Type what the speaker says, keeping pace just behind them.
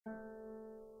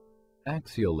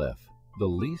Axial LIF, the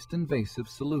least invasive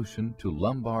solution to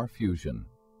lumbar fusion.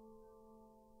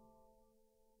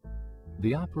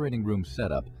 The operating room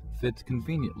setup fits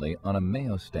conveniently on a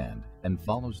Mayo stand and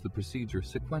follows the procedure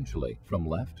sequentially from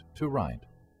left to right.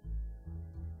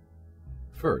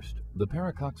 First, the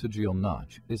paracoccygeal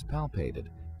notch is palpated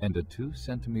and a 2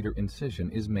 cm incision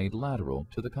is made lateral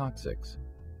to the coccyx.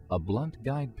 A blunt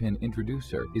guide pin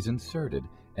introducer is inserted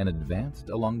and advanced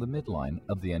along the midline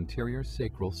of the anterior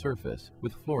sacral surface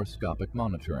with fluoroscopic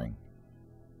monitoring.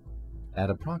 At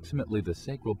approximately the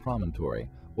sacral promontory,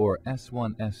 or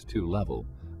S1-S2 level,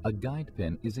 a guide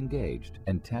pin is engaged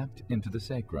and tapped into the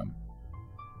sacrum.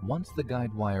 Once the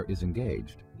guide wire is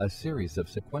engaged, a series of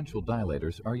sequential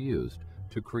dilators are used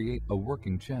to create a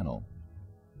working channel.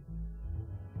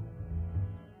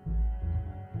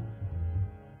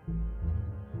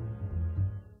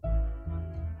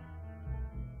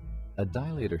 A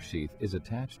dilator sheath is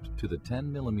attached to the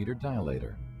 10 mm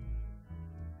dilator.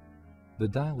 The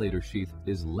dilator sheath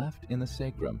is left in the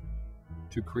sacrum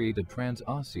to create a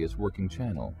transosseous working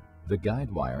channel. The guide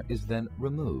wire is then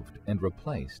removed and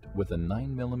replaced with a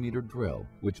 9 mm drill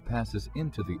which passes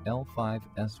into the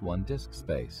L5-S1 disc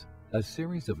space. A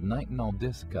series of nitinol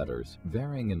disc cutters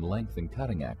varying in length and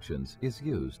cutting actions is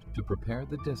used to prepare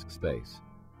the disc space.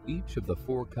 Each of the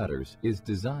 4 cutters is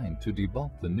designed to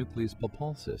debulk the nucleus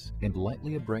pulposus and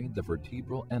lightly abrade the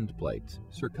vertebral end plates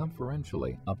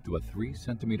circumferentially up to a 3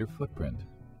 cm footprint,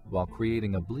 while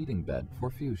creating a bleeding bed for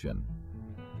fusion.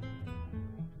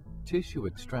 Tissue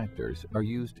extractors are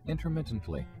used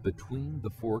intermittently between the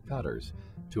 4 cutters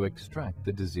to extract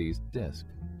the diseased disc.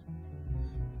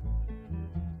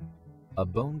 A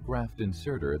bone graft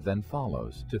inserter then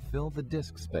follows to fill the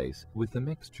disc space with a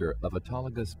mixture of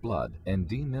autologous blood and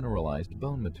demineralized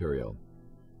bone material.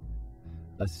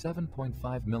 A 7.5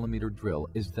 mm drill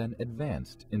is then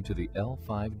advanced into the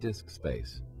L5 disc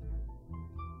space.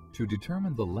 To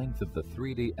determine the length of the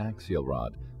 3D axial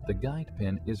rod, the guide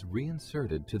pin is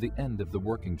reinserted to the end of the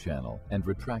working channel and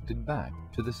retracted back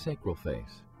to the sacral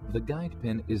face. The guide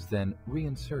pin is then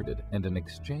reinserted and an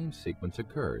exchange sequence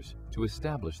occurs to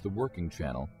establish the working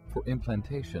channel for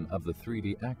implantation of the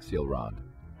 3D axial rod.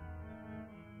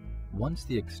 Once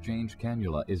the exchange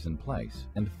cannula is in place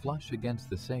and flush against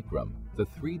the sacrum, the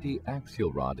 3D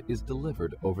axial rod is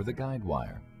delivered over the guide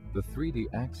wire. The 3D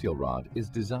axial rod is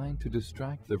designed to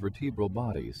distract the vertebral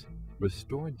bodies,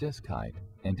 restore disc height,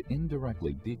 and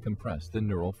indirectly decompress the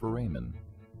neural foramen.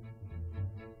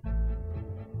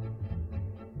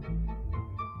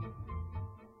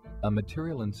 A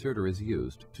material inserter is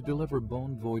used to deliver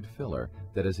bone void filler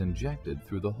that is injected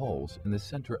through the holes in the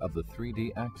center of the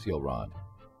 3D axial rod.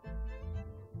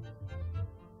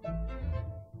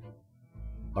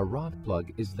 A rod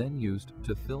plug is then used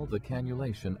to fill the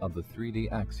cannulation of the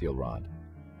 3D axial rod.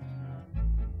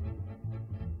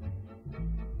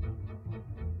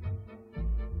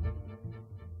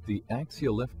 The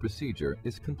Axial LIF procedure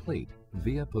is complete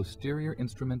via posterior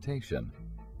instrumentation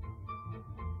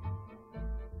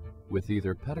with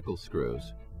either pedicle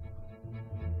screws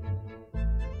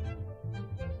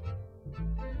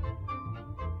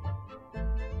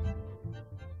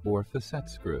or facet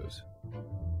screws.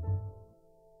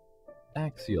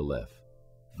 Axial LIF,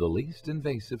 the least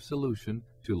invasive solution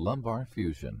to lumbar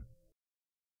fusion.